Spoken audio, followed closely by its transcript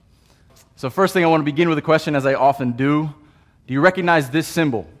So first thing I want to begin with a question, as I often do. Do you recognize this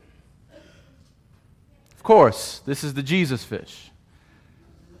symbol? Of course, this is the Jesus fish.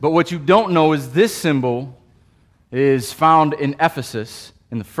 But what you don't know is this symbol is found in Ephesus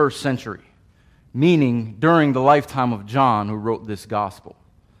in the 1st century, meaning during the lifetime of John, who wrote this gospel.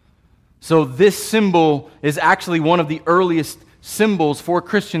 So this symbol is actually one of the earliest symbols for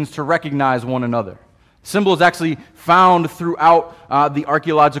Christians to recognize one another. The symbol is actually found throughout the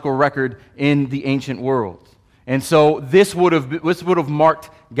archaeological record in the ancient world. And so this would have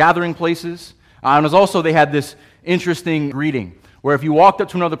marked gathering places. And as also they had this interesting greeting, where if you walked up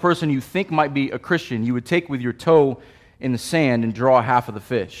to another person you think might be a Christian, you would take with your toe in the sand and draw half of the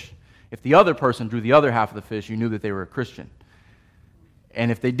fish. If the other person drew the other half of the fish, you knew that they were a Christian. And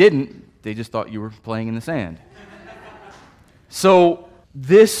if they didn't, they just thought you were playing in the sand. So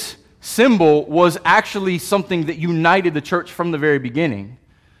this symbol was actually something that united the church from the very beginning.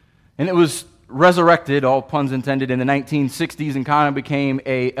 And it was resurrected, all puns intended, in the 1960s and kind of became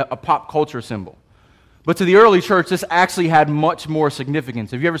a pop culture symbol. But to the early church, this actually had much more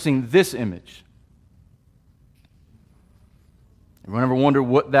significance. Have you ever seen this image? Anyone ever wonder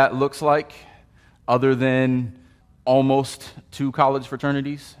what that looks like, other than almost 2 college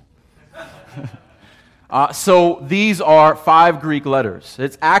fraternities? So these are 5 Greek letters.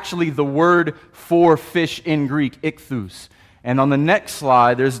 It's actually the word for fish in Greek, ichthus. And on the next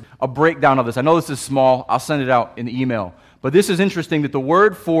slide, there's a breakdown of this. I know this is small. I'll send it out in the email. But this is interesting that the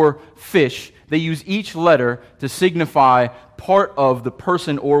word for fish, they use each letter to signify part of the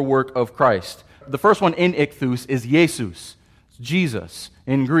person or work of Christ. The first one in ichthus is Jesus, Jesus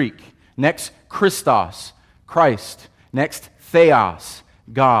in Greek. Next, Christos, Christ. Next, Theos,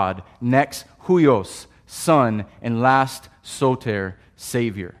 God. Next, Huios, Son. And last, Soter,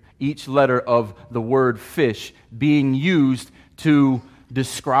 Savior. Each letter of the word fish being used to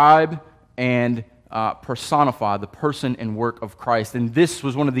describe and personify the person and work of Christ. And this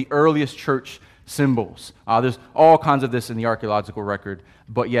was one of the earliest church symbols. There's all kinds of this in the archaeological record,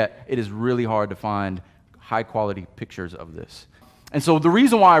 but yet it is really hard to find high-quality pictures of this. And so the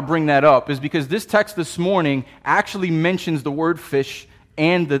reason why I bring that up is because this text this morning actually mentions the word fish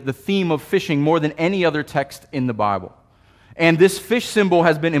and the theme of fishing more than any other text in the Bible. And this fish symbol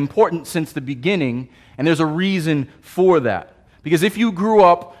has been important since the beginning, and there's a reason for that. Because if you grew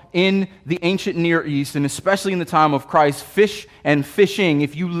up in the ancient Near East, and especially in the time of Christ, fish and fishing,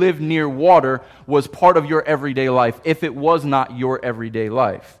 if you lived near water, was part of your everyday life, if it was not your everyday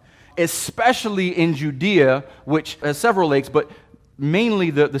life. Especially in Judea, which has several lakes, but mainly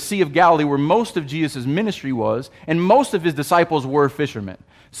the Sea of Galilee, where most of Jesus' ministry was, and most of his disciples were fishermen.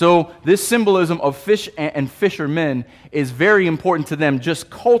 So this symbolism of fish and fishermen is very important to them just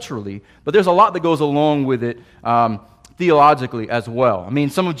culturally, but there's a lot that goes along with it theologically as well. I mean,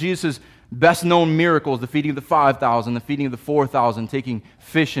 some of Jesus' best-known miracles, the feeding of the 5,000, the feeding of the 4,000, taking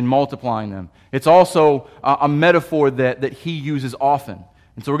fish and multiplying them. It's also a metaphor that he uses often.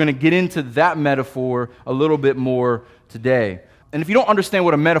 And so we're going to get into that metaphor a little bit more today. And if you don't understand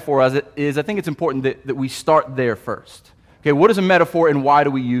what a metaphor is, I think it's important that we start there first. Okay, what is a metaphor and why do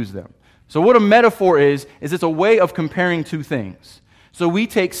we use them? So what a metaphor is it's a way of comparing 2 things. So we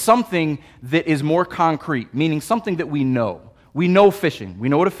take something that is more concrete, meaning something that we know. We know fishing. We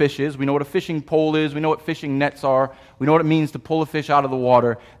know what a fish is. We know what a fishing pole is. We know what fishing nets are. We know what it means to pull a fish out of the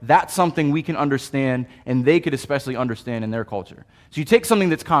water. That's something we can understand, and they could especially understand in their culture. So you take something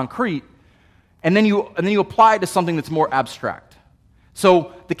that's concrete, and then you apply it to something that's more abstract.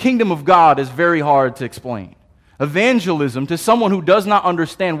 So the kingdom of God is very hard to explain. Evangelism, to someone who does not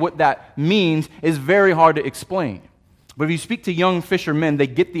understand what that means, is very hard to explain. But if you speak to young fishermen, they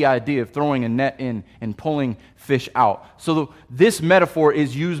get the idea of throwing a net in and pulling fish out. So this metaphor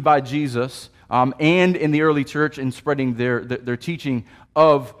is used by Jesus and in the early church in spreading their teaching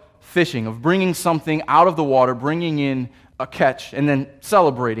of fishing, of bringing something out of the water, bringing in a catch, and then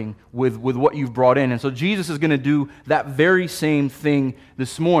celebrating with what you've brought in. And so Jesus is going to do that very same thing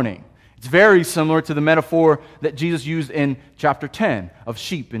this morning. It's very similar to the metaphor that Jesus used in chapter 10 of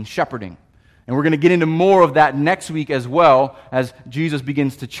sheep and shepherding. And we're going to get into more of that next week as well as Jesus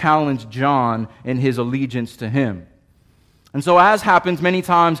begins to challenge John in his allegiance to him. And so as happens many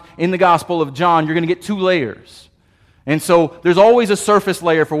times in the Gospel of John, you're going to get 2 layers. And so there's always a surface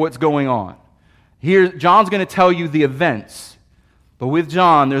layer for what's going on. Here, John's going to tell you the events. But with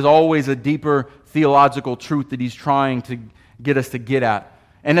John, there's always a deeper theological truth that he's trying to get us to get at.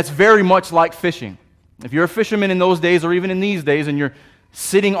 And it's very much like fishing. If you're a fisherman in those days or even in these days and you're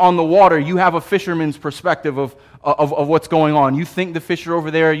sitting on the water, you have a fisherman's perspective of what's going on. You think the fish are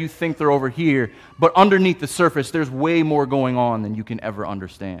over there, you think they're over here. But underneath the surface, there's way more going on than you can ever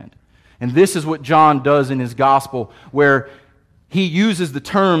understand. And this is what John does in his gospel, where he uses the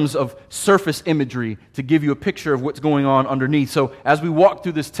terms of surface imagery to give you a picture of what's going on underneath. So as we walk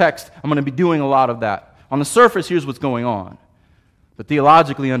through this text, I'm going to be doing a lot of that. On the surface, here's what's going on. But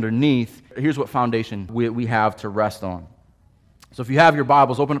theologically underneath, here's what foundation we have to rest on. So if you have your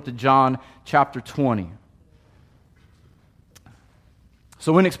Bibles, open up to John chapter 20.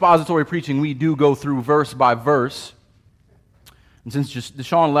 So in expository preaching, we do go through verse by verse. And since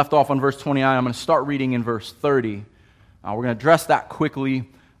Deshaun left off on verse 29, I'm going to start reading in verse 30. We're going to address that quickly.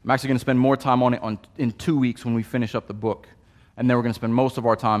 I'm actually going to spend more time on it in 2 weeks when we finish up the book. And then we're going to spend most of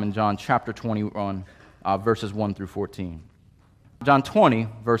our time in John chapter 20 on verses 1 through 14. John 20,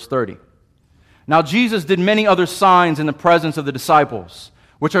 verse 30. Now Jesus did many other signs in the presence of the disciples,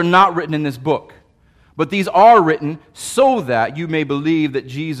 which are not written in this book. But these are written so that you may believe that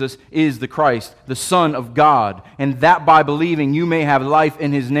Jesus is the Christ, the Son of God, and that by believing you may have life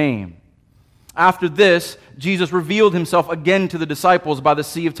in His name. After this, Jesus revealed Himself again to the disciples by the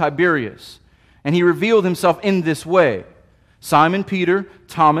Sea of Tiberias. And He revealed Himself in this way. Simon Peter,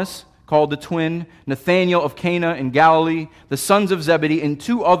 Thomas, called the twin, Nathanael of Cana in Galilee, the sons of Zebedee, and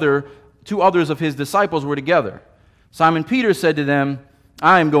two others of His disciples were together. Simon Peter said to them,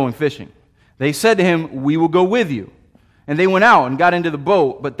 I am going fishing. They said to him, we will go with you. And they went out and got into the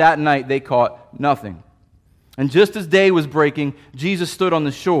boat, but that night they caught nothing. And just as day was breaking, Jesus stood on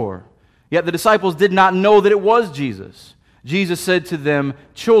the shore. Yet the disciples did not know that it was Jesus. Jesus said to them,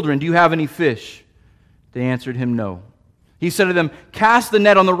 children, do you have any fish? They answered him, no. He said to them, cast the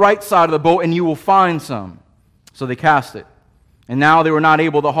net on the right side of the boat and you will find some. So they cast it. And now they were not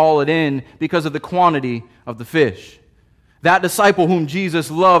able to haul it in because of the quantity of the fish. That disciple whom Jesus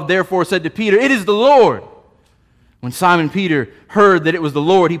loved therefore said to Peter, it is the Lord. When Simon Peter heard that it was the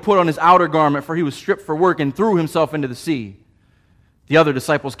Lord, he put on his outer garment, for he was stripped for work, and threw himself into the sea. The other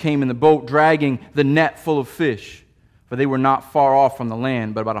disciples came in the boat, dragging the net full of fish, for they were not far off from the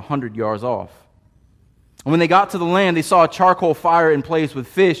land, but about 100 yards off. And when they got to the land, they saw a charcoal fire in place with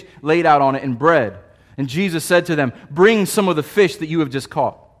fish laid out on it and bread. And Jesus said to them, bring some of the fish that you have just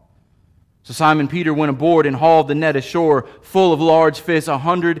caught. So Simon Peter went aboard and hauled the net ashore full of large fish,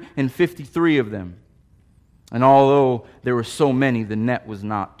 153 of them. And although there were so many, the net was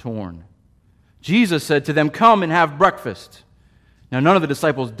not torn. Jesus said to them, come and have breakfast. Now none of the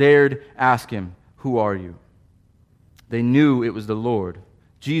disciples dared ask him, who are you? They knew it was the Lord.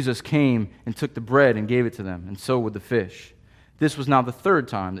 Jesus came and took the bread and gave it to them, and so with the fish. This was now the third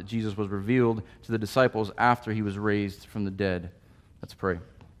time that Jesus was revealed to the disciples after he was raised from the dead. Let's pray.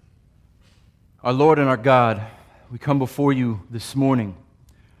 Our Lord and our God, we come before you this morning,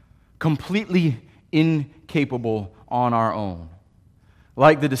 completely incapable on our own.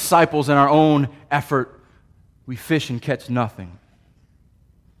 Like the disciples in our own effort, we fish and catch nothing.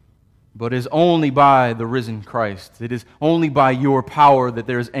 But it is only by the risen Christ, it is only by your power that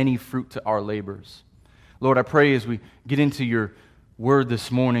there is any fruit to our labors. Lord, I pray as we get into your word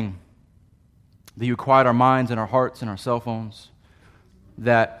this morning, that you quiet our minds and our hearts and our cell phones,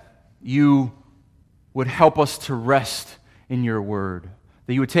 that you would help us to rest in your word,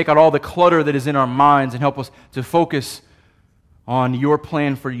 that you would take out all the clutter that is in our minds and help us to focus on your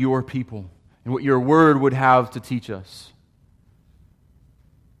plan for your people and what your word would have to teach us.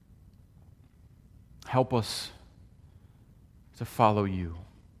 Help us to follow you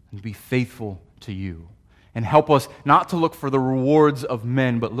and be faithful to you. And help us not to look for the rewards of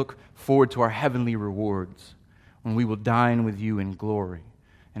men, but look forward to our heavenly rewards when we will dine with you in glory.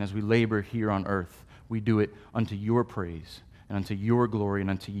 And as we labor here on earth, we do it unto your praise and unto your glory and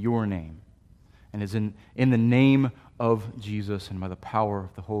unto your name. And it's in the name of Jesus and by the power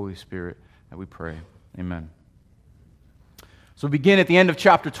of the Holy Spirit that we pray. Amen. So we begin at the end of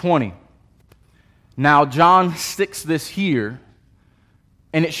chapter 20. Now, John sticks this here,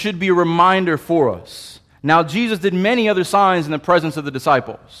 and it should be a reminder for us. Now, Jesus did many other signs in the presence of the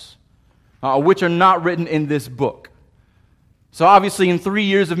disciples, which are not written in this book. So obviously, in 3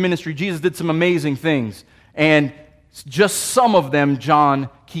 years of ministry, Jesus did some amazing things, and just some of them John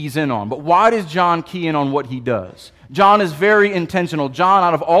keys in on. But why does John key in on what he does? John is very intentional. John,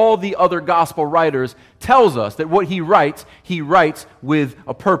 out of all the other gospel writers, tells us that what he writes with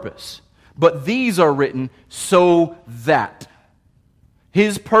a purpose. But these are written so that.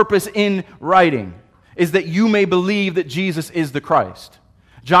 His purpose in writing is that you may believe that Jesus is the Christ.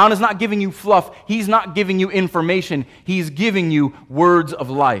 John is not giving you fluff. He's not giving you information. He's giving you words of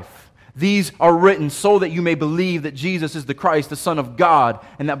life. These are written so that you may believe that Jesus is the Christ, the Son of God,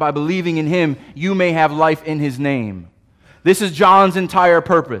 and that by believing in him, you may have life in his name. This is John's entire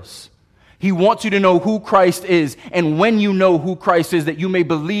purpose. He wants you to know who Christ is, and when you know who Christ is, that you may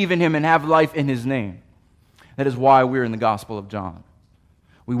believe in him and have life in his name. That is why we're in the Gospel of John.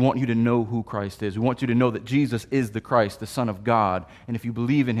 We want you to know who Christ is. We want you to know that Jesus is the Christ, the Son of God, and if you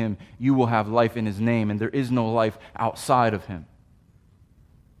believe in him, you will have life in his name, and there is no life outside of him.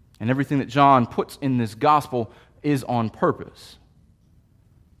 And everything that John puts in this gospel is on purpose.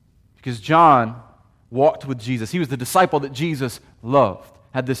 Because John walked with Jesus. He was the disciple that Jesus loved,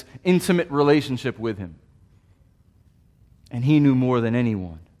 had this intimate relationship with him. And he knew more than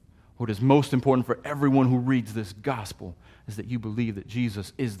anyone. What is most important for everyone who reads this gospel is that you believe that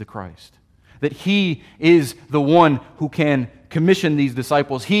Jesus is the Christ. That he is the one who can commission these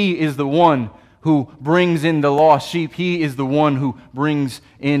disciples. He is the one who brings in the lost sheep. He is the one who brings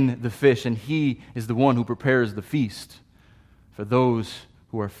in the fish. And he is the one who prepares the feast for those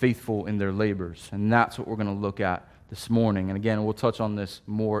who are faithful in their labors. And that's what we're going to look at this morning. And again, we'll touch on this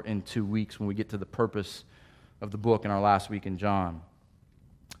more in 2 weeks when we get to the purpose of the book in our last week in John.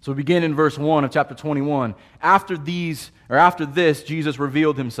 So we begin in verse 1 of chapter 21. After this, Jesus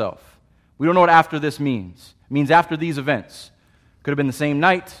revealed himself. We don't know what after this means. It means after these events. Could have been the same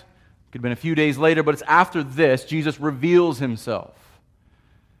night, could have been a few days later, but it's after this, Jesus reveals himself.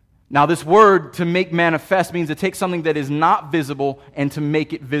 Now, this word, to make manifest, means to take something that is not visible and to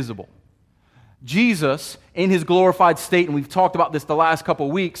make it visible. Jesus, in his glorified state, and we've talked about this the last couple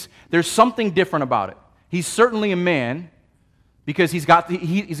of weeks, there's something different about it. He's certainly a man because he's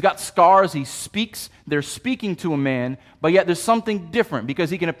got scars, he speaks, they're speaking to a man, but yet there's something different because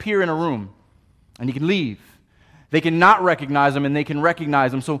he can appear in a room and he can leave. They can not recognize him and they can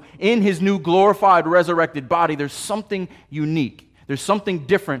recognize him. So in his new glorified, resurrected body, there's something unique. There's something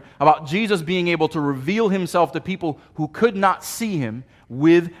different about Jesus being able to reveal himself to people who could not see him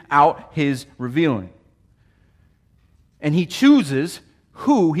without his revealing. And he chooses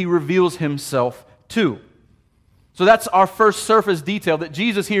who he reveals himself to. So that's our first surface detail, that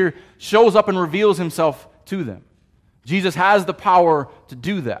Jesus here shows up and reveals himself to them. Jesus has the power to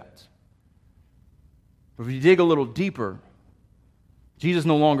do that. But if you dig a little deeper, Jesus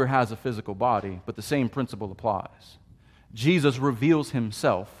no longer has a physical body, but the same principle applies. Jesus reveals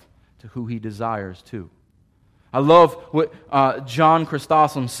himself to who he desires to. I love what John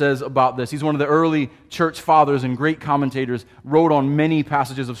Chrysostom says about this. He's one of the early church fathers and great commentators, wrote on many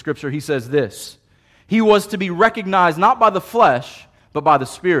passages of Scripture. He says this: he was to be recognized not by the flesh, but by the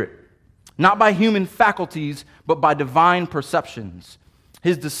Spirit, not by human faculties, but by divine perceptions.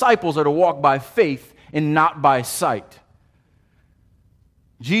 His disciples are to walk by faith and not by sight.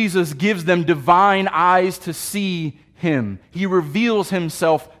 Jesus gives them divine eyes to see him. He reveals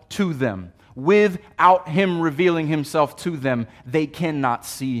himself to them. Without him revealing himself to them, they cannot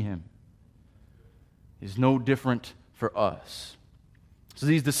see him. It's no different for us. So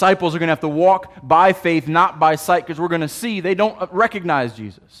these disciples are going to have to walk by faith, not by sight, because we're going to see they don't recognize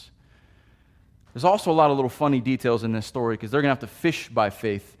Jesus. There's also a lot of little funny details in this story because they're going to have to fish by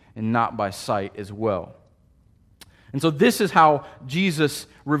faith and not by sight as well. And so this is how Jesus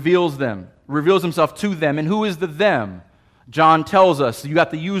reveals himself to them. And who is the them? John tells us. You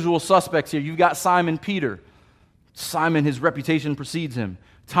got the usual suspects here. You've got Simon Peter. Simon, his reputation precedes him.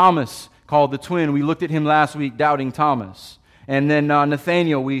 Thomas, called the twin. We looked at him last week, doubting Thomas. And then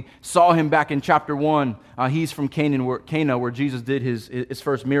Nathanael, we saw him back in chapter 1. He's from Cana, where Jesus did his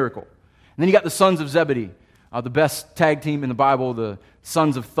first miracle. And then you got the sons of Zebedee, the best tag team in the Bible, the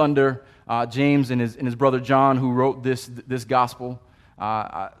sons of thunder, James and his brother John, who wrote this gospel.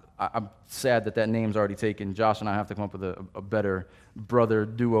 I'm sad that name's already taken. Josh and I have to come up with a better brother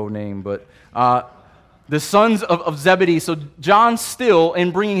duo name. But the sons of Zebedee, so John still,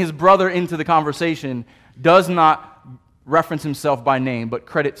 in bringing his brother into the conversation, does not reference himself by name, but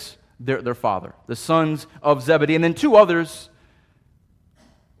credits their father, the sons of Zebedee. And then two others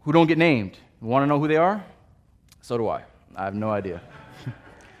who don't get named. You want to know who they are? So do I. I have no idea.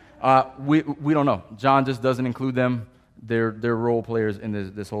 We don't know. John just doesn't include them. They're role players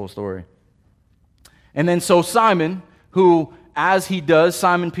in this whole story. And then so Simon, who, as he does,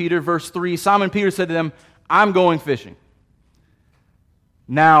 Simon Peter, verse 3, Simon Peter said to them, I'm going fishing.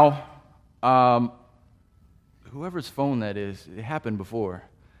 Now, whoever's phone that is, it happened before.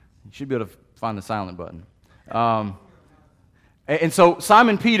 You should be able to find the silent button. And so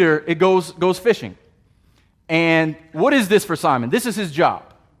Simon Peter, it goes fishing. And what is this for Simon? This is his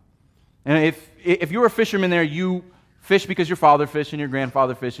job. And if you're a fisherman there, you fish because your father fished and your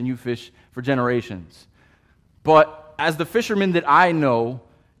grandfather fished and you fish for generations. But as the fishermen that I know,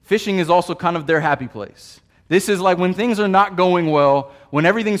 fishing is also kind of their happy place. This is like when things are not going well, when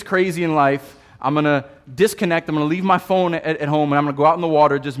everything's crazy in life, I'm going to disconnect. I'm going to leave my phone at home, and I'm going to go out in the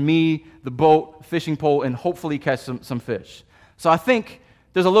water, just me, the boat, fishing pole, and hopefully catch some fish. So I think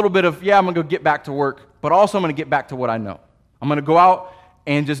there's a little bit of, I'm going to go get back to work, but also I'm going to get back to what I know. I'm going to go out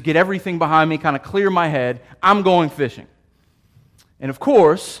and just get everything behind me, kind of clear my head. I'm going fishing. And of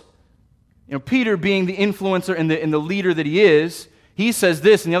course, Peter, being the influencer and the leader that he is, he says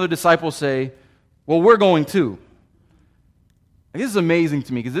this, and the other disciples say, well, we're going too. This is amazing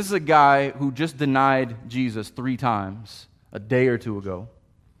to me, because this is a guy who just denied Jesus 3 times a day or 2 ago.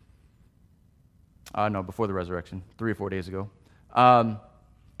 No, before the resurrection, 3 or 4 days ago.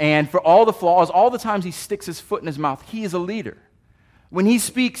 And for all the flaws, all the times he sticks his foot in his mouth, he is a leader. When he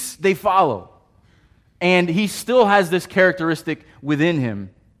speaks, they follow. And he still has this characteristic within him.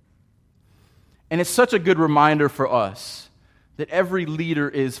 And it's such a good reminder for us that every leader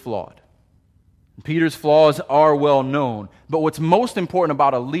is flawed. Peter's flaws are well known, but what's most important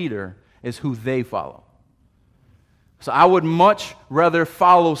about a leader is who they follow. So I would much rather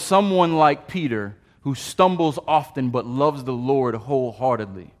follow someone like Peter, who stumbles often but loves the Lord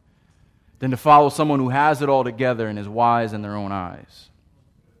wholeheartedly, than to follow someone who has it all together and is wise in their own eyes.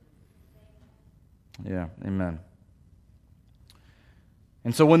 Yeah, amen.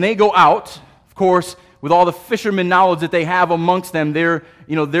 And so when they go out, of course, with all the fisherman knowledge that they have amongst them, they're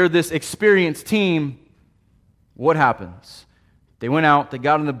this experienced team. What happens? They went out, they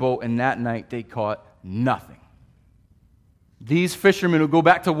got in the boat, and that night they caught nothing. These fishermen who go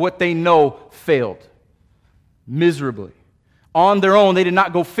back to what they know failed miserably. On their own, they did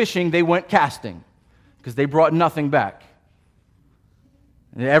not go fishing, they went casting because they brought nothing back.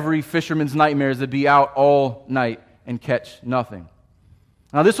 And every fisherman's nightmare is to be out all night and catch nothing.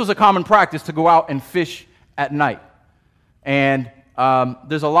 Now, this was a common practice to go out and fish at night. And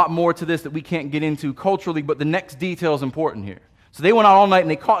there's a lot more to this that we can't get into culturally, but the next detail is important here. So they went out all night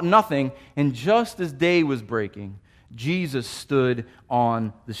and they caught nothing, and just as day was breaking, Jesus stood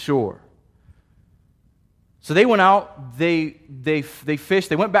on the shore. So they went out, they fished,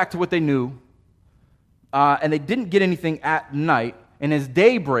 they went back to what they knew, and they didn't get anything at night. And as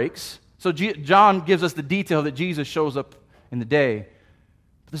day breaks, so John gives us the detail that Jesus shows up in the day.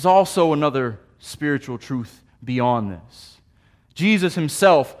 There's also another spiritual truth beyond this. Jesus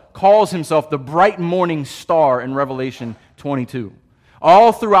himself calls himself the bright morning star in Revelation 22.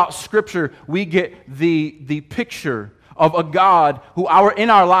 All throughout Scripture, we get the picture of a God who in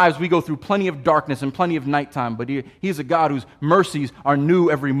our lives we go through plenty of darkness and plenty of nighttime, but he is a God whose mercies are new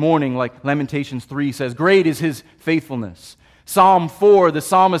every morning, like Lamentations 3 says. Great is his faithfulness. Psalm 4, the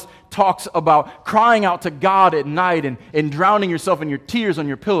psalmist talks about crying out to God at night and drowning yourself in your tears on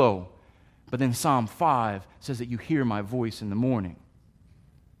your pillow. But then Psalm 5 says that you hear my voice in the morning.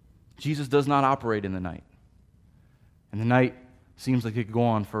 Jesus does not operate in the night. And the night seems like it could go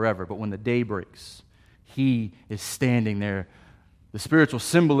on forever, but when the day breaks, he is standing there. The spiritual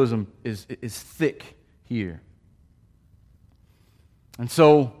symbolism is thick here. And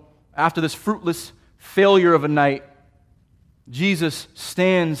so, after this fruitless failure of a night, Jesus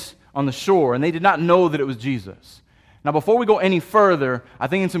stands on the shore, and they did not know that it was Jesus. Now, before we go any further, I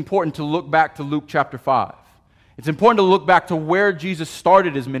think it's important to look back to Luke chapter 5. It's important to look back to where Jesus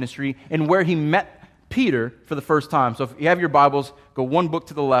started his ministry and where he met Peter for the first time. So if you have your Bibles, go one book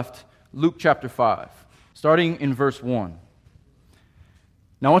to the left, Luke chapter 5, starting in verse 1.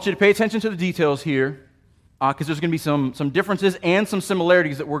 Now, I want you to pay attention to the details here, because there's going to be some differences and some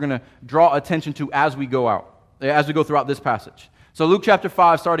similarities that we're going to draw attention to as we go throughout this passage. So Luke chapter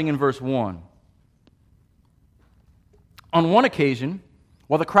 5, starting in verse 1. On one occasion,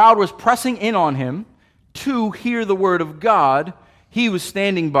 while the crowd was pressing in on him to hear the word of God, he was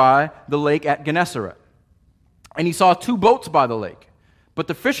standing by the lake at Gennesaret. And he saw 2 boats by the lake, but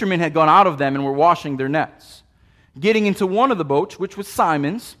the fishermen had gone out of them and were washing their nets. Getting into one of the boats, which was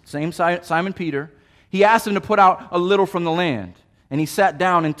Simon's, same Simon Peter, he asked him to put out a little from the land. And he sat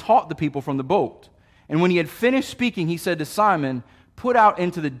down and taught the people from the boat. And when he had finished speaking, he said to Simon, "Put out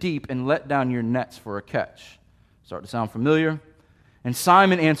into the deep and let down your nets for a catch." Start to sound familiar? And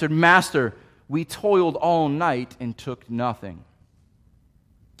Simon answered, "Master, we toiled all night and took nothing.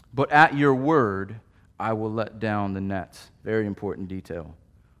 But at your word, I will let down the nets." Very important detail.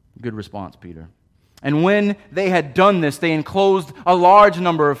 Good response, Peter. And when they had done this, they enclosed a large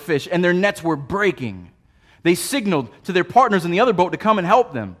number of fish, and their nets were breaking. They signaled to their partners in the other boat to come and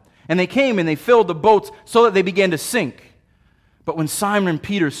help them. And they came and they filled the boats so that they began to sink. But when Simon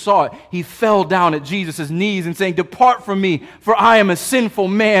Peter saw it, he fell down at Jesus' knees and saying, "Depart from me, for I am a sinful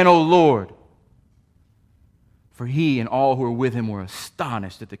man, O Lord." For he and all who were with him were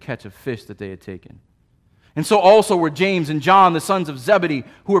astonished at the catch of fish that they had taken. And so also were James and John, the sons of Zebedee,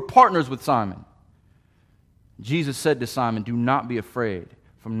 who were partners with Simon. Jesus said to Simon, "Do not be afraid.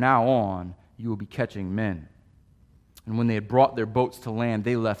 From now on, you will be catching men." And when they had brought their boats to land,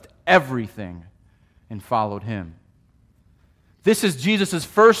 they left everything and followed him. This is Jesus'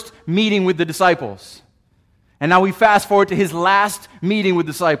 first meeting with the disciples. And now we fast forward to his last meeting with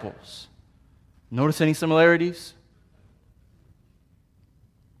disciples. Notice any similarities?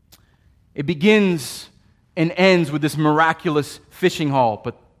 It begins and ends with this miraculous fishing haul,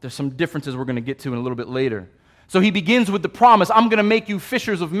 but there's some differences we're going to get to in a little bit later. So he begins with the promise, "I'm going to make you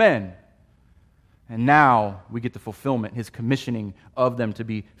fishers of men." And now we get the fulfillment, his commissioning of them to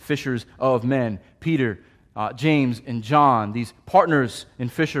be fishers of men. Peter, James, and John, these partners in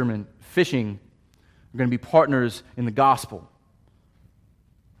fishing, are going to be partners in the gospel.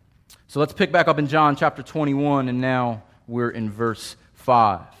 So let's pick back up in John chapter 21, and now we're in verse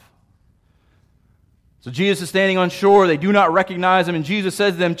 5. So Jesus is standing on shore. They do not recognize him, and Jesus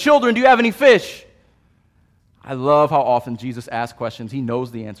says to them, "Children, do you have any fish?" I love how often Jesus asks questions he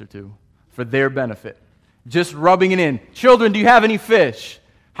knows the answer to for their benefit. Just rubbing it in. "Children, do you have any fish?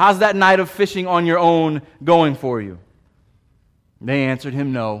 How's that night of fishing on your own going for you?" They answered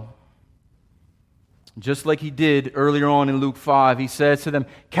him no. Just like he did earlier on in Luke 5, he says to them,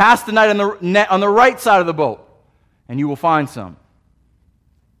 "Cast the net on the right side of the boat, and you will find some."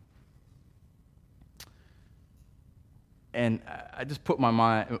 And I just put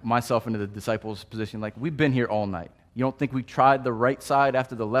myself into the disciples' position. Like, we've been here all night. You don't think we tried the right side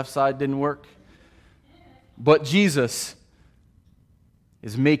after the left side didn't work? But Jesus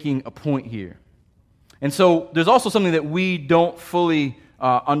is making a point here. And so there's also something that we don't fully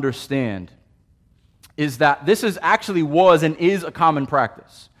understand, is that this is actually was and is a common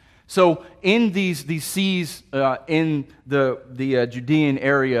practice. So in these seas in the Judean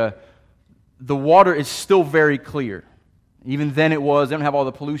area, the water is still very clear. Even then it was. They don't have all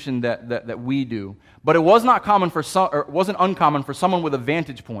the pollution that we do. But it was not common it wasn't uncommon for someone with a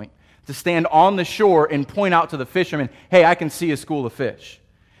vantage point to stand on the shore and point out to the fishermen, "Hey, I can see a school of fish.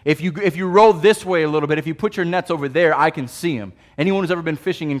 If you row this way a little bit, if you put your nets over there, I can see them." Anyone who's ever been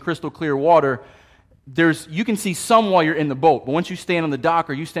fishing in crystal clear water, you can see some while you're in the boat. But once you stand on the dock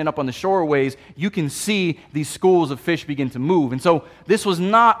or you stand up on the shoreways, you can see these schools of fish begin to move. And so this was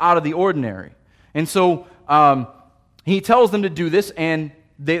not out of the ordinary. And so he tells them to do this, and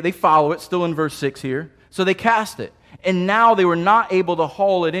they follow it, still in verse 6 here. So they cast it. And now they were not able to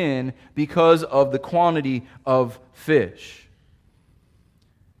haul it in because of the quantity of fish.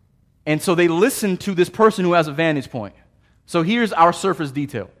 And so they listened to this person who has a vantage point. So here's our surface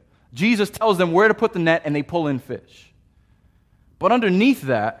detail. Jesus tells them where to put the net, and they pull in fish. But underneath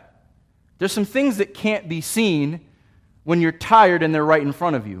that, there's some things that can't be seen when you're tired and they're right in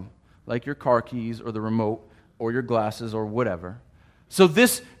front of you, like your car keys or the remote or your glasses or whatever. So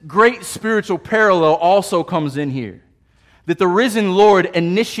this great spiritual parallel also comes in here, that the risen Lord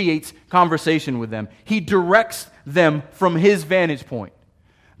initiates conversation with them. He directs them from his vantage point.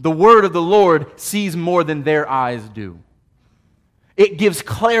 The word of the Lord sees more than their eyes do. It gives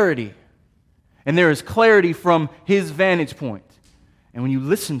clarity, and there is clarity from his vantage point. And when you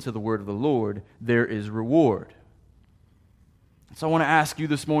listen to the word of the Lord, there is reward. So I want to ask you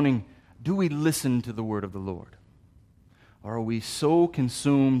this morning, do we listen to the word of the Lord? Or are we so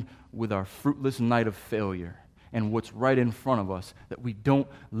consumed with our fruitless night of failure and what's right in front of us that we don't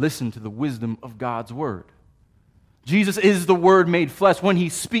listen to the wisdom of God's word? Jesus is the Word made flesh. When he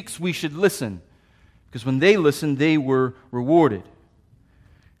speaks, we should listen, because when they listened, they were rewarded.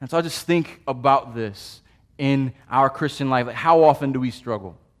 And so I just think about this in our Christian life. Like, how often do we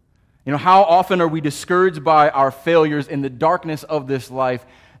struggle? How often are we discouraged by our failures in the darkness of this life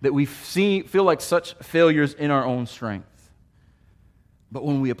that we feel like such failures in our own strength? But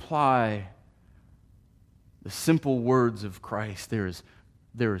when we apply the simple words of Christ, there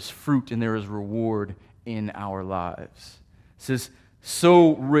is fruit and there is reward in our lives. It says,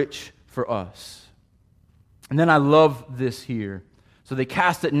 so rich for us. And then I love this here. So they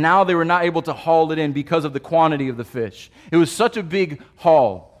cast it. Now they were not able to haul it in because of the quantity of the fish. It was such a big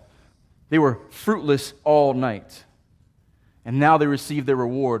haul. They were fruitless all night. And now they received their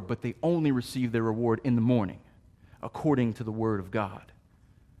reward, but they only received their reward in the morning, according to the word of God.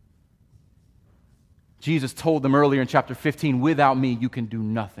 Jesus told them earlier in chapter 15, without me you can do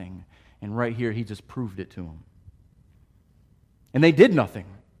nothing. And right here, he just proved it to them. And they did nothing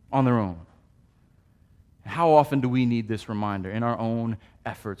on their own. How often do we need this reminder? In our own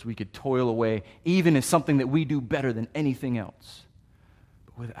efforts, we could toil away, even as something that we do better than anything else.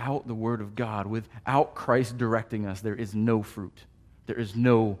 But without the Word of God, without Christ directing us, there is no fruit. There is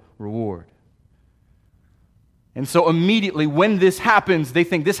no reward. And so immediately when this happens, they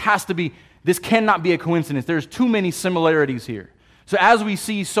think this has to be This cannot be a coincidence. There's too many similarities here. So as we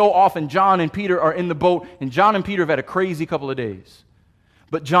see so often, John and Peter are in the boat, and John and Peter have had a crazy couple of days.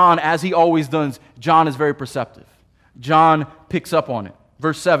 But John, as he always does, John is very perceptive. John picks up on it.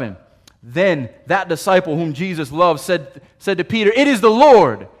 Verse 7, then that disciple whom Jesus loved said to Peter, "It is the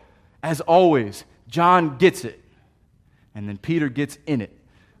Lord." As always, John gets it, and then Peter gets in it.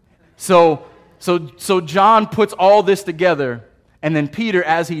 So John puts all this together, and then Peter,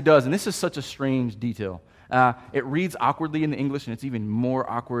 as he does, and this is such a strange detail. It reads awkwardly in the English, and it's even more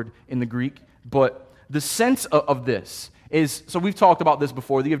awkward in the Greek. But the sense of this is, so we've talked about this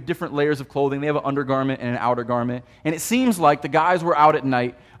before. They have different layers of clothing. They have an undergarment and an outer garment. And it seems like the guys were out at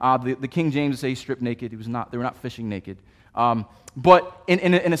night. The King James says stripped naked. They were not fishing naked. But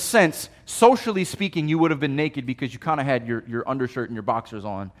in a sense, socially speaking, you would have been naked because you kind of had your undershirt and your boxers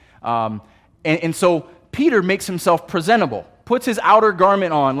on. And so Peter makes himself presentable, puts his outer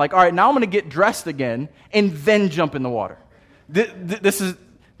garment on, like, all right, now I'm going to get dressed again, and then jump in the water. This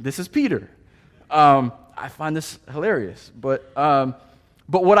is Peter. I find this hilarious. But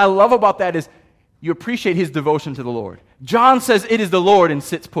what I love about that is you appreciate his devotion to the Lord. John says, "It is the Lord," and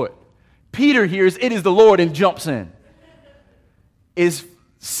sits put. Peter hears, "It is the Lord," and jumps in. As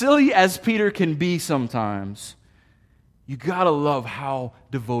silly as Peter can be sometimes, you gotta love how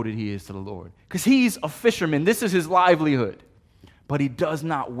devoted he is to the Lord. Because he's a fisherman. This is his livelihood. But he does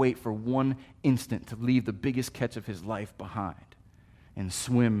not wait for one instant to leave the biggest catch of his life behind and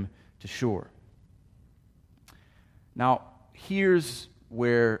swim to shore. Now, here's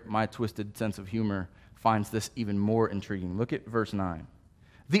where my twisted sense of humor finds this even more intriguing. Look at verse 9.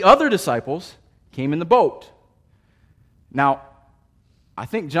 The other disciples came in the boat. Now, I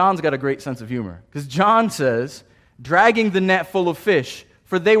think John's got a great sense of humor, because John says, dragging the net full of fish,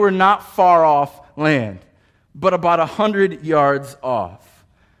 for they were not far off land, but about 100 yards off.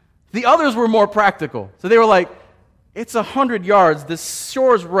 The others were more practical. So they were like, it's 100 yards, the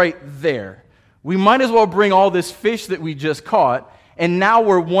shore's right there. We might as well bring all this fish that we just caught, and now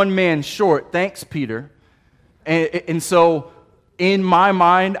we're one man short. Thanks, Peter. And so in my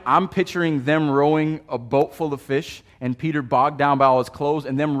mind, I'm picturing them rowing a boat full of fish, and Peter bogged down by all his clothes,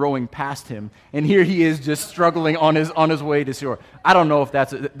 and them rowing past him. And here he is just struggling on his way to shore. I don't know if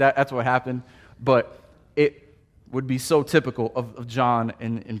that's what happened, but it would be so typical of John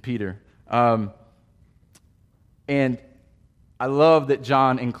and Peter. And I love that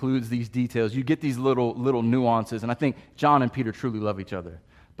John includes these details. You get these little nuances, and I think John and Peter truly love each other.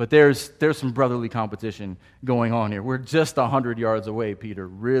 But there's some brotherly competition going on here. We're just 100 yards away, Peter.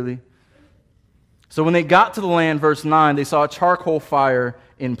 Really? So when they got to the land, verse 9, they saw a charcoal fire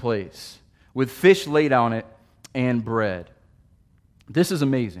in place with fish laid on it and bread. This is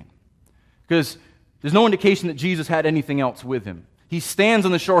amazing because there's no indication that Jesus had anything else with him. He stands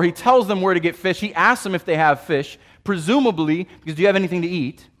on the shore. He tells them where to get fish. He asks them if they have fish, presumably because do you have anything to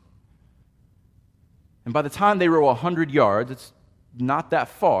eat? And by the time they row 100 yards, it's not that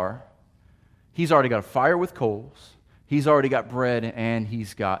far, he's already got a fire with coals. He's already got bread, and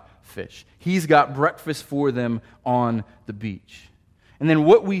he's got fish. He's got breakfast for them on the beach. And then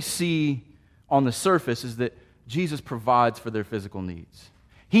what we see on the surface is that Jesus provides for their physical needs.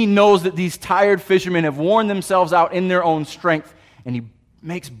 He knows that these tired fishermen have worn themselves out in their own strength, and he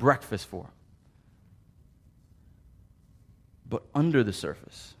makes breakfast for them. But under the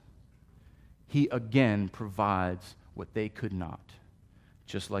surface, he again provides what they could not,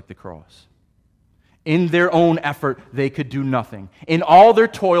 just like the cross. In their own effort, they could do nothing. In all their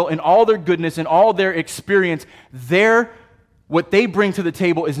toil, in all their goodness, in all their experience, what they bring to the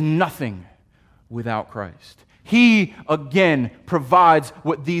table is nothing without Christ. He, again, provides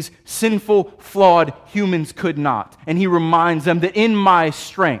what these sinful, flawed humans could not. And he reminds them that in my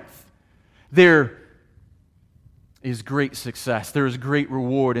strength, there is great success, there is great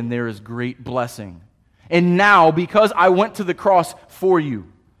reward, and there is great blessing. And now, because I went to the cross for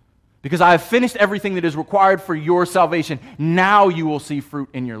you, because I have finished everything that is required for your salvation, now you will see fruit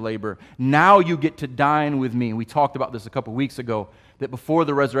in your labor. Now you get to dine with me. We talked about this a couple weeks ago, that before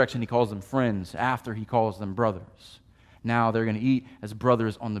the resurrection he calls them friends, after he calls them brothers. Now they're going to eat as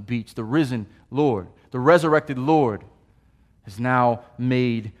brothers on the beach. The risen Lord, the resurrected Lord, has now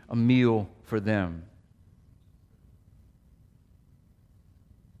made a meal for them.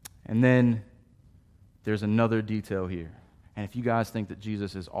 And then there's another detail here. And if you guys think that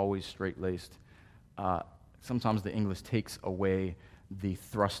Jesus is always straight-laced, sometimes the English takes away the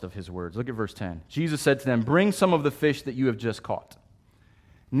thrust of his words. Look at verse 10. Jesus said to them, "Bring some of the fish that you have just caught."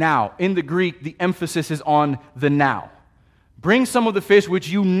 Now, in the Greek, the emphasis is on the now. Bring some of the fish which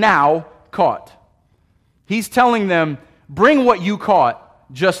you now caught. He's telling them, bring what you caught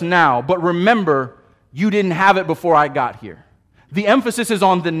just now, but remember, you didn't have it before I got here. The emphasis is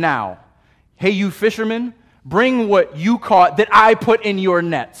on the now. Hey, you fishermen, bring what you caught that I put in your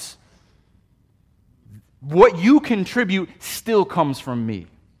nets. What you contribute still comes from me.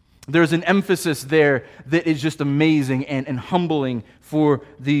 There's an emphasis there that is just amazing and humbling for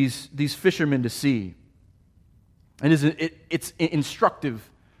these fishermen to see. And it's instructive,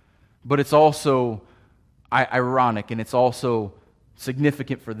 but it's also ironic, and it's also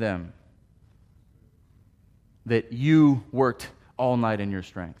significant for them that you worked all night in your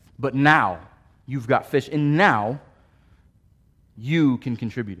strength. But now you've got fish, and now you can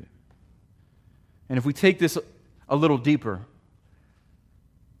contribute it. And if we take this a little deeper,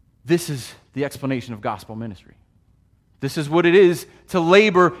 this is the explanation of gospel ministry. This is what it is to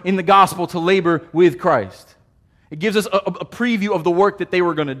labor in the gospel, to labor with Christ. It gives us a preview of the work that they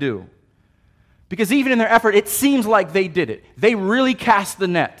were going to do. Because even in their effort, it seems like they did it. They really cast the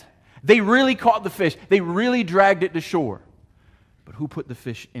net. They really caught the fish. They really dragged it to shore. But who put the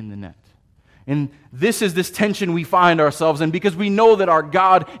fish in the net? And this is this tension we find ourselves in, because we know that our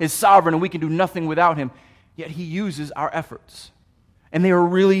God is sovereign and we can do nothing without Him, yet He uses our efforts. And they are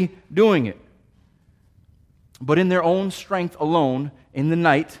really doing it. But in their own strength alone, in the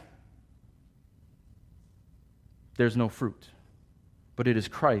night, there's no fruit. But it is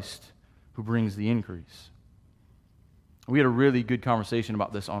Christ who brings the increase. We had a really good conversation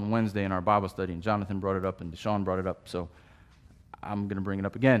about this on Wednesday in our Bible study, and Jonathan brought it up and Deshaun brought it up, so I'm going to bring it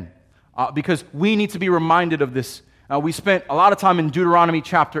up again. Because we need to be reminded of this. We spent a lot of time in Deuteronomy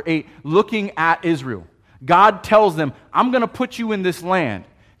chapter 8 looking at Israel. God tells them, I'm going to put you in this land,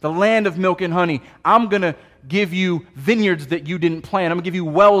 the land of milk and honey. I'm going to give you vineyards that you didn't plant. I'm going to give you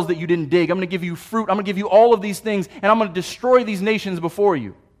wells that you didn't dig. I'm going to give you fruit. I'm going to give you all of these things, and I'm going to destroy these nations before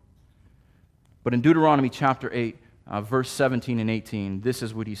you. But in Deuteronomy chapter 8, verse 17 and 18, this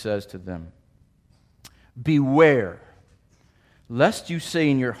is what he says to them. Beware, lest you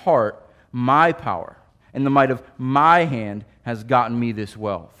say in your heart, my power and the might of my hand has gotten me this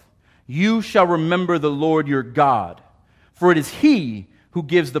wealth. You shall remember the Lord your God, for it is He who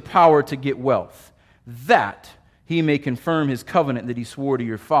gives the power to get wealth, that He may confirm His covenant that He swore to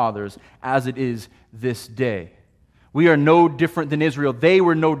your fathers, as it is this day. We are no different than Israel. They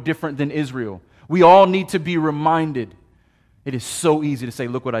were no different than Israel. We all need to be reminded. It is so easy to say,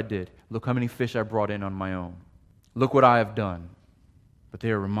 look what I did. Look how many fish I brought in on my own. Look what I have done. But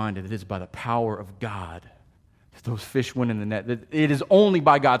they are reminded that it is by the power of God that those fish went in the net. That it is only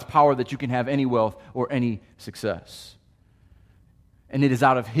by God's power that you can have any wealth or any success. And it is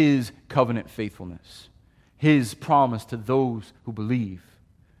out of His covenant faithfulness, His promise to those who believe,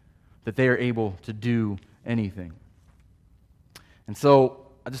 that they are able to do anything. And so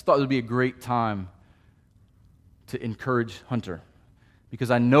I just thought it would be a great time to encourage Hunter,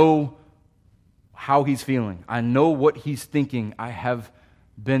 because I know how he's feeling. I know what he's thinking. I have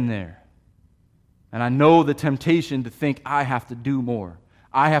been there. And I know the temptation to think I have to do more.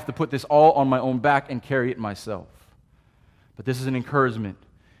 I have to put this all on my own back and carry it myself. But this is an encouragement.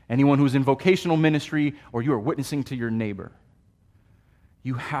 Anyone who's in vocational ministry or you are witnessing to your neighbor,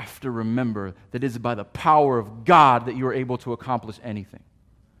 you have to remember that it is by the power of God that you are able to accomplish anything.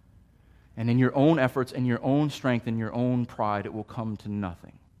 And in your own efforts and your own strength and your own pride, it will come to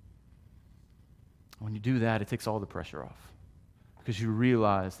nothing. When you do that, it takes all the pressure off, because you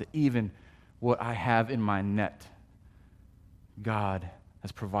realize that even what I have in my net, God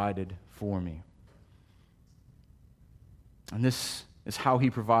has provided for me. And this is how He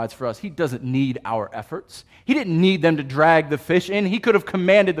provides for us. He doesn't need our efforts. He didn't need them to drag the fish in. He could have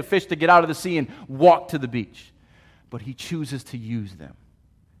commanded the fish to get out of the sea and walk to the beach. But He chooses to use them.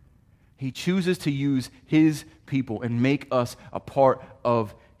 He chooses to use His people and make us a part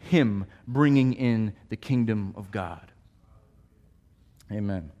of Him bringing in the kingdom of God.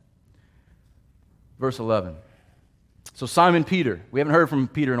 Amen. Verse 11. So Simon Peter, we haven't heard from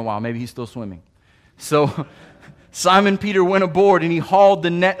Peter in a while. Maybe he's still swimming. So Simon Peter went aboard and he hauled the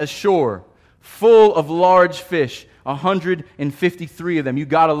net ashore, full of large fish, 153 of them. You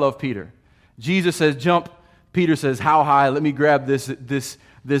got to love Peter. Jesus says, jump. Peter says, how high? Let me grab this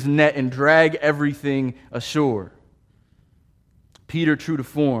net and drag everything ashore. Peter, true to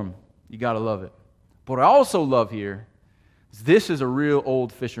form. You got to love it. But what I also love here is this is a real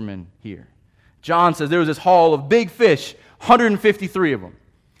old fisherman here. John says there was this haul of big fish, 153 of them.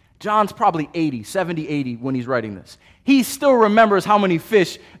 John's probably 70, 80 when he's writing this. He still remembers how many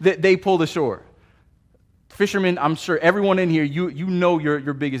fish that they pulled ashore. Fishermen, I'm sure everyone in here, you know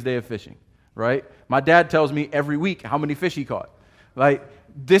your biggest day of fishing, right? My dad tells me every week how many fish he caught. Like,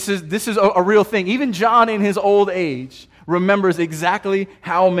 this is a real thing. Even John in his old age remembers exactly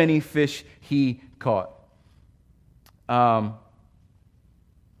how many fish he caught.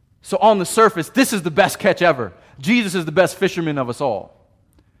 So on the surface, this is the best catch ever. Jesus is the best fisherman of us all.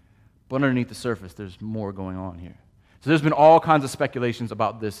 But underneath the surface, there's more going on here. So there's been all kinds of speculations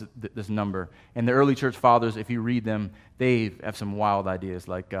about this number. And the early church fathers, if you read them, they have some wild ideas.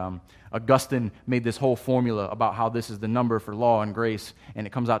 Like Augustine made this whole formula about how this is the number for law and grace, and it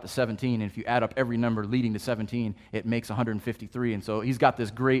comes out to 17. And if you add up every number leading to 17, it makes 153. And so he's got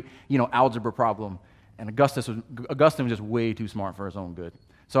this great, algebra problem. And Augustine was just way too smart for his own good.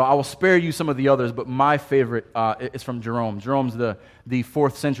 So I will spare you some of the others, but my favorite is from Jerome. Jerome's the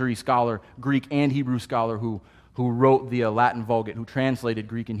 4th century scholar, Greek and Hebrew scholar, who wrote the Latin Vulgate, who translated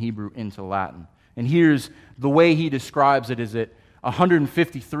Greek and Hebrew into Latin. And here's the way he describes it is that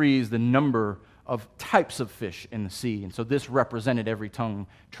 153 is the number of types of fish in the sea. And so this represented every tongue,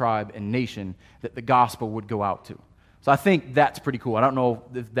 tribe, and nation that the gospel would go out to. So I think that's pretty cool. I don't know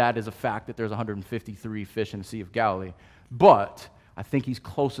if that is a fact that there's 153 fish in the Sea of Galilee, but I think he's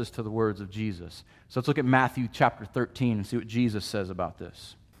closest to the words of Jesus. So let's look at Matthew chapter 13 and see what Jesus says about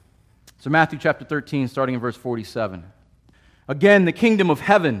this. So Matthew chapter 13, starting in verse 47. Again, the kingdom of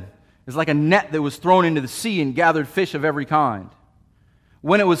heaven is like a net that was thrown into the sea and gathered fish of every kind.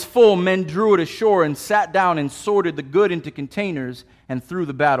 When it was full, men drew it ashore and sat down and sorted the good into containers and threw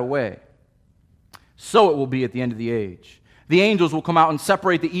the bad away. So it will be at the end of the age. The angels will come out and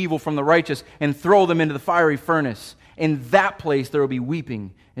separate the evil from the righteous and throw them into the fiery furnace. In that place there will be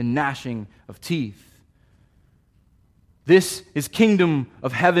weeping and gnashing of teeth. This is kingdom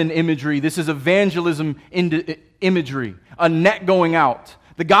of heaven imagery. This is evangelism imagery. A net going out.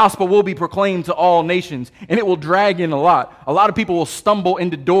 The gospel will be proclaimed to all nations, and it will drag in a lot. A lot of people will stumble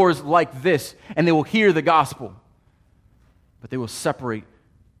into doors like this, and they will hear the gospel. But they will separate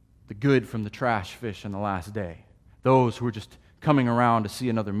the good from the trash fish on the last day. Those who are just coming around to see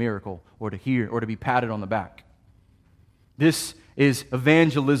another miracle or to hear or to be patted on the back. This is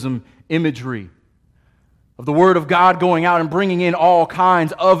evangelism imagery of the Word of God going out and bringing in all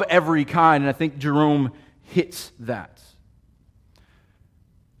kinds of every kind. And I think Jerome hits that.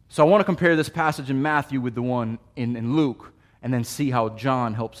 So I want to compare this passage in Matthew with the one in Luke and then see how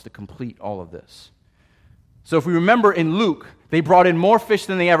John helps to complete all of this. So if we remember in Luke, they brought in more fish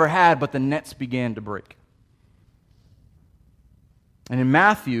than they ever had, but the nets began to break. And in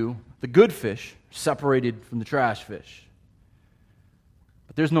Matthew, the good fish separated from the trash fish.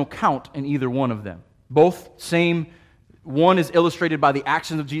 But there's no count in either one of them. Both same. One is illustrated by the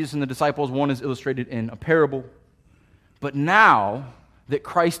actions of Jesus and the disciples. One is illustrated in a parable. But now that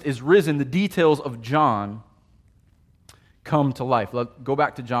Christ is risen, the details of John come to life. Go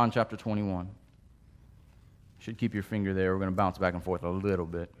back to John chapter 21. Should keep your finger there. We're going to bounce back and forth a little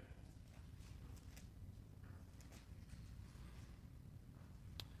bit.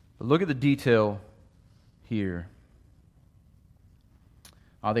 But look at the detail here.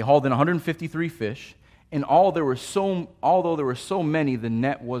 They hauled in 153 fish, and although there were so many, the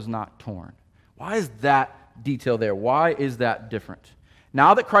net was not torn. Why is that detail there? Why is that different?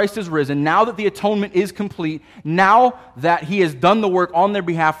 Now that Christ is risen, now that the atonement is complete, now that He has done the work on their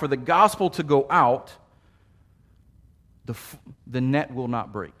behalf for the gospel to go out, the net will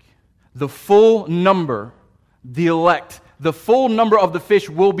not break. The full number, the elect, the full number of the fish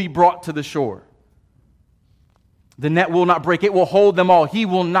will be brought to the shore. The net will not break. It will hold them all. He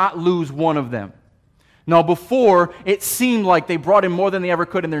will not lose one of them. Now, before, it seemed like they brought in more than they ever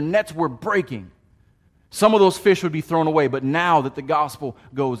could, and their nets were breaking. Some of those fish would be thrown away, but now that the gospel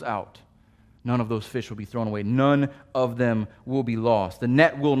goes out, none of those fish will be thrown away. None of them will be lost. The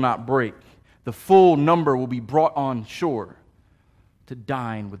net will not break. The full number will be brought on shore to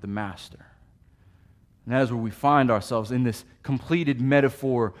dine with the Master. And that is where we find ourselves in this completed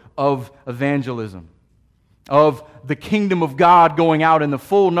metaphor of evangelism, of the kingdom of God going out and the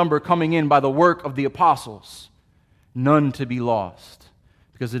full number coming in by the work of the apostles. None to be lost,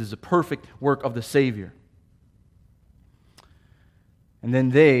 because it is a perfect work of the Savior. And then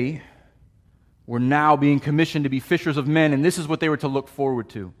they were now being commissioned to be fishers of men, and this is what they were to look forward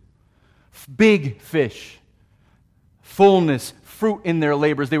to. Big fish, fullness, fruit in their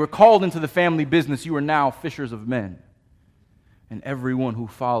labors. They were called into the family business. You are now fishers of men. And everyone who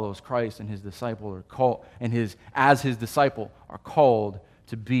follows Christ and His disciple are called, as His disciple, are called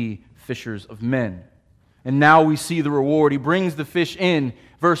to be fishers of men. And now we see the reward. He brings the fish in.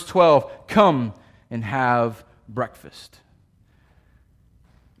 Verse 12, come and have breakfast.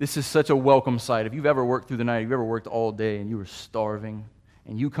 This is such a welcome sight. If you've ever worked through the night, if you've ever worked all day and you were starving,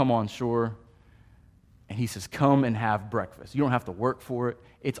 and you come on shore, And he says, come and have breakfast. You don't have to work for it.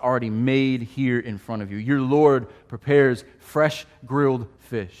 It's already made here in front of you. Your Lord prepares fresh grilled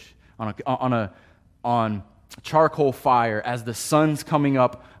fish on charcoal fire as the sun's coming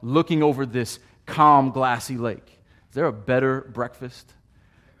up, looking over this calm, glassy lake. Is there a better breakfast?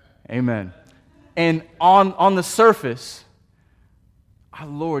 Amen. And on the surface, our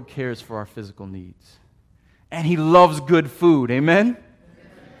Lord cares for our physical needs. And he loves good food. Amen?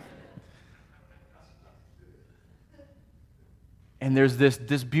 And there's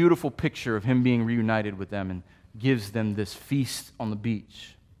this beautiful picture of him being reunited with them and gives them this feast on the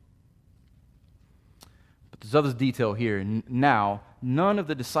beach. But there's other detail here. Now, none of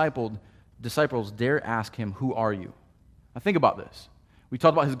the disciples dare ask him, who are you? Now think about this. We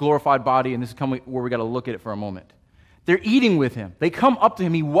talked about his glorified body, and this is where we got to look at it for a moment. They're eating with him. They come up to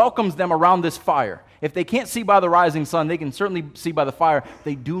him. He welcomes them around this fire. If they can't see by the rising sun, they can certainly see by the fire.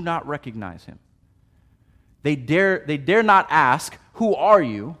 They do not recognize him. They dare not ask, who are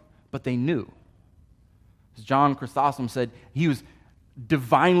you? But they knew. As John Chrysostom said, he was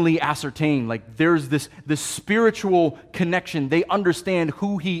divinely ascertained. Like there's this spiritual connection. They understand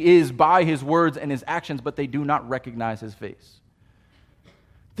who he is by his words and his actions, but they do not recognize his face.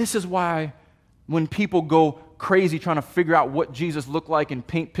 This is why when people go crazy trying to figure out what Jesus looked like and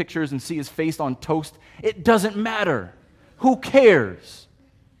paint pictures and see his face on toast, it doesn't matter. Who cares?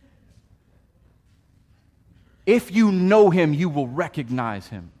 If you know him, you will recognize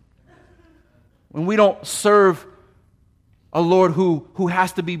him. When we don't serve a Lord who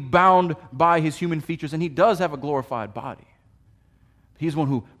has to be bound by his human features, and he does have a glorified body, he's one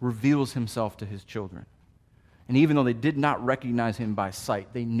who reveals himself to his children. And even though they did not recognize him by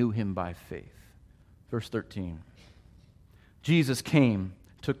sight, they knew him by faith. Verse 13. Jesus came,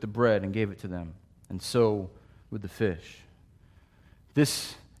 took the bread, and gave it to them, and so with the fish.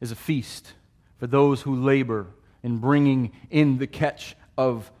 This is a feast for those who labor in bringing in the catch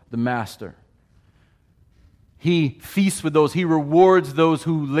of the master. He feasts with those, he rewards those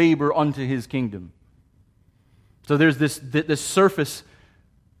who labor unto his kingdom. So there's this surface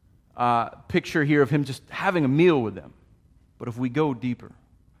picture here of him just having a meal with them. But if we go deeper,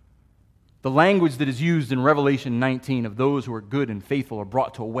 the language that is used in Revelation 19 of those who are good and faithful are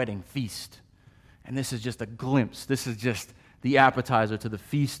brought to a wedding feast. And this is just a glimpse. This is just the appetizer to the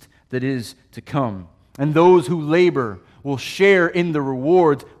feast that is to come. And those who labor will share in the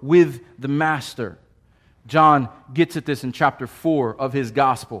rewards with the master. John gets at this in chapter 4 of his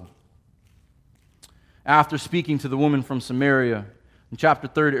gospel. After speaking to the woman from Samaria, in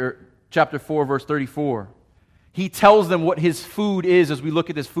chapter 4, verse 34, he tells them what his food is as we look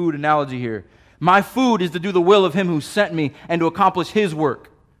at this food analogy here. My food is to do the will of him who sent me and to accomplish his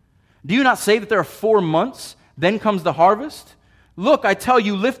work. Do you not say that there are 4 months, then comes the harvest? Look, I tell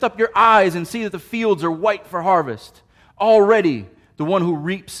you, lift up your eyes and see that the fields are white for harvest. Already the one who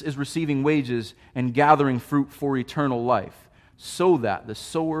reaps is receiving wages and gathering fruit for eternal life, so that the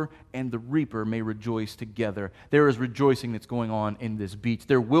sower and the reaper may rejoice together. There is rejoicing that's going on in this beach.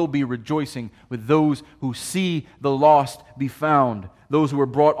 There will be rejoicing with those who see the lost be found, those who are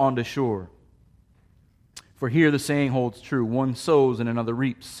brought onto shore. For here the saying holds true, one sows and another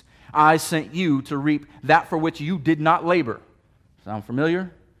reaps. I sent you to reap that for which you did not labor. Sound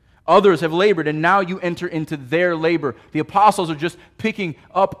familiar? Others have labored, and now you enter into their labor. The apostles are just picking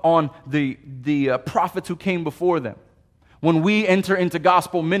up on the prophets who came before them. When we enter into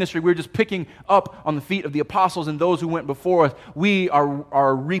gospel ministry, we're just picking up on the feet of the apostles and those who went before us. We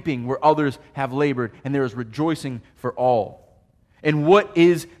are reaping where others have labored, and there is rejoicing for all. And what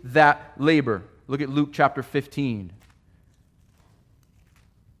is that labor? Look at Luke chapter 15,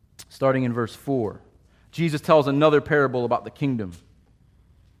 starting in verse 4. Jesus tells another parable about the kingdom.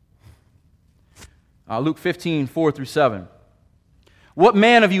 Luke 15, 4 through 7. What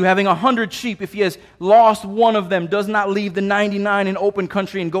man of you, having 100 sheep, if he has lost one of them, does not leave the 99 in open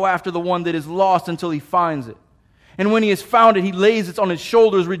country and go after the one that is lost until he finds it? And when he has found it, he lays it on his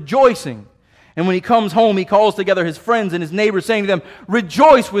shoulders, rejoicing. And when he comes home, he calls together his friends and his neighbors, saying to them,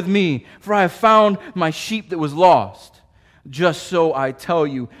 rejoice with me, for I have found my sheep that was lost. Just so I tell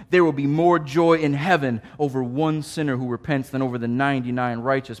you, there will be more joy in heaven over one sinner who repents than over the 99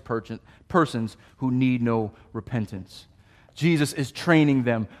 righteous persons who need no repentance. Jesus is training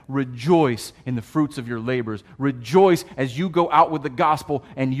them. Rejoice in the fruits of your labors. Rejoice as you go out with the gospel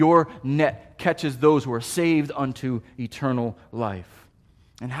and your net catches those who are saved unto eternal life.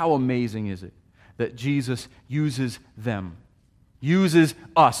 And how amazing is it that Jesus uses them, uses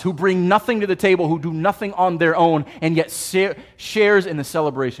us, who bring nothing to the table, who do nothing on their own, and yet shares in the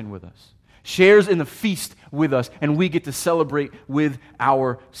celebration with us, shares in the feast with us, and we get to celebrate with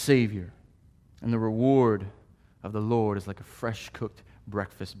our Savior. And the reward of the Lord is like a fresh cooked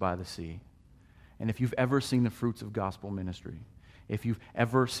breakfast by the sea. And if you've ever seen the fruits of gospel ministry, if you've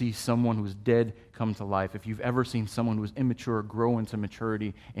ever seen someone who's dead come to life, if you've ever seen someone who's immature grow into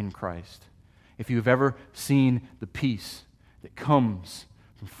maturity in Christ, if you've ever seen the peace that comes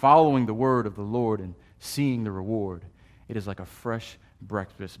from following the word of the Lord and seeing the reward, it is like a fresh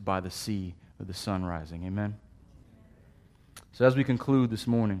breakfast by the sea with the sun rising. Amen? So as we conclude this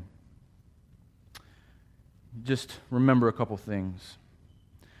morning, just remember a couple things.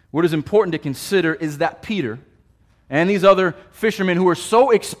 What is important to consider is that Peter and these other fishermen who are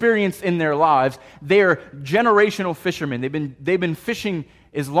so experienced in their lives, they are generational fishermen. They've been fishing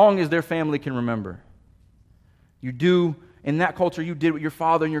as long as their family can remember. In that culture, you did what your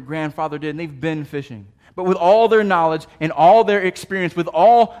father and your grandfather did, and they've been fishing. But with all their knowledge and all their experience, with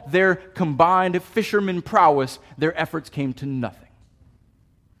all their combined fisherman prowess, their efforts came to nothing.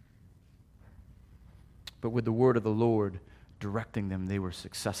 But with the word of the Lord directing them, they were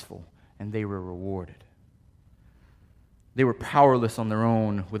successful and they were rewarded. They were powerless on their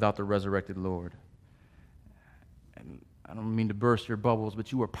own without the resurrected Lord. And I don't mean to burst your bubbles,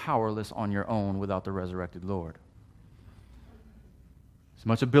 but you are powerless on your own without the resurrected Lord. As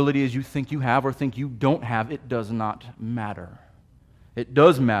much ability as you think you have or think you don't have, it does not matter. It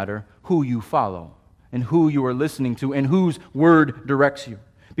does matter who you follow and who you are listening to and whose word directs you.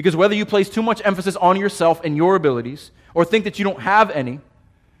 Because whether you place too much emphasis on yourself and your abilities or think that you don't have any,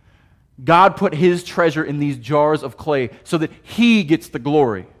 God put His treasure in these jars of clay so that He gets the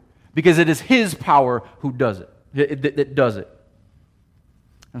glory. Because it is His power who does it. That does it.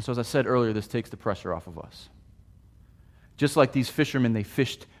 And so as I said earlier, this takes the pressure off of us. Just like these fishermen, they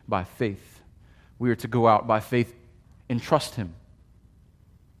fished by faith. We are to go out by faith and trust Him.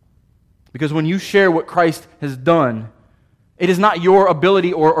 Because when you share what Christ has done, it is not your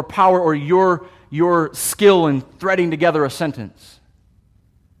ability or power or your skill in threading together a sentence.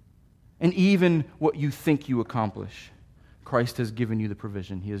 And even what you think you accomplish, Christ has given you the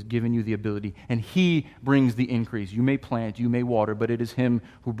provision. He has given you the ability, and He brings the increase. You may plant, you may water, but it is Him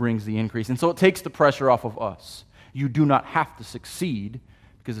who brings the increase. And so it takes the pressure off of us. You do not have to succeed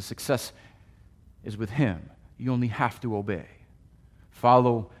because the success is with Him. You only have to obey.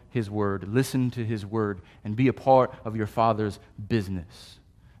 Follow His word, listen to His word, and be a part of your Father's business,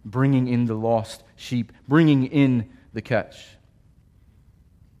 bringing in the lost sheep, bringing in the catch.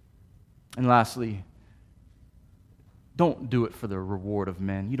 And lastly, don't do it for the reward of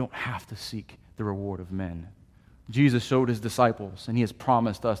men. You don't have to seek the reward of men. Jesus showed His disciples, and He has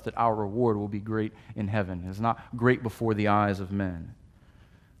promised us that our reward will be great in heaven. It is not great before the eyes of men.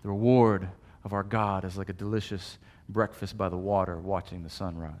 The reward of our God is like a delicious breakfast by the water, watching the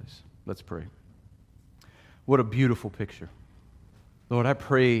sun rise. Let's pray. What a beautiful picture. Lord, I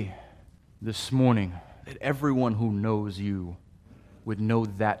pray this morning that everyone who knows You would know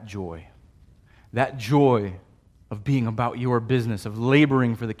that joy of being about Your business, of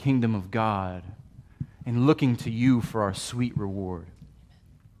laboring for the kingdom of God, and looking to You for our sweet reward.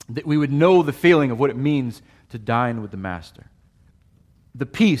 That we would know the feeling of what it means to dine with the Master. The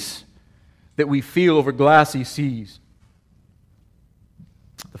peace that we feel over glassy seas.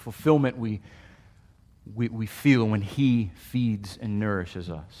 The fulfillment we feel when He feeds and nourishes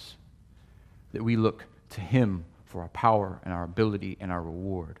us. That we look to Him for our power and our ability and our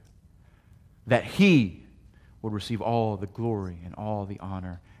reward. That He would receive all the glory and all the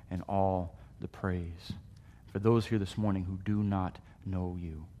honor and all the praise. For those here this morning who do not know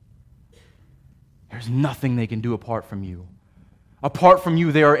You, there's nothing they can do apart from You. Apart from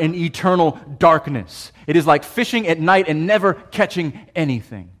You, they are in eternal darkness. It is like fishing at night and never catching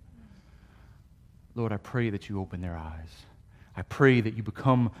anything. Lord, I pray that You open their eyes. I pray that You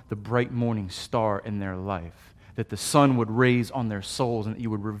become the bright morning star in their life, that the sun would raise on their souls, and that You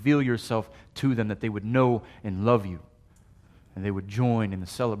would reveal Yourself to them, that they would know and love You, and they would join in the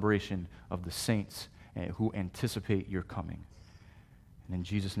celebration of the saints who anticipate Your coming. And in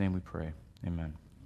Jesus' name we pray. Amen.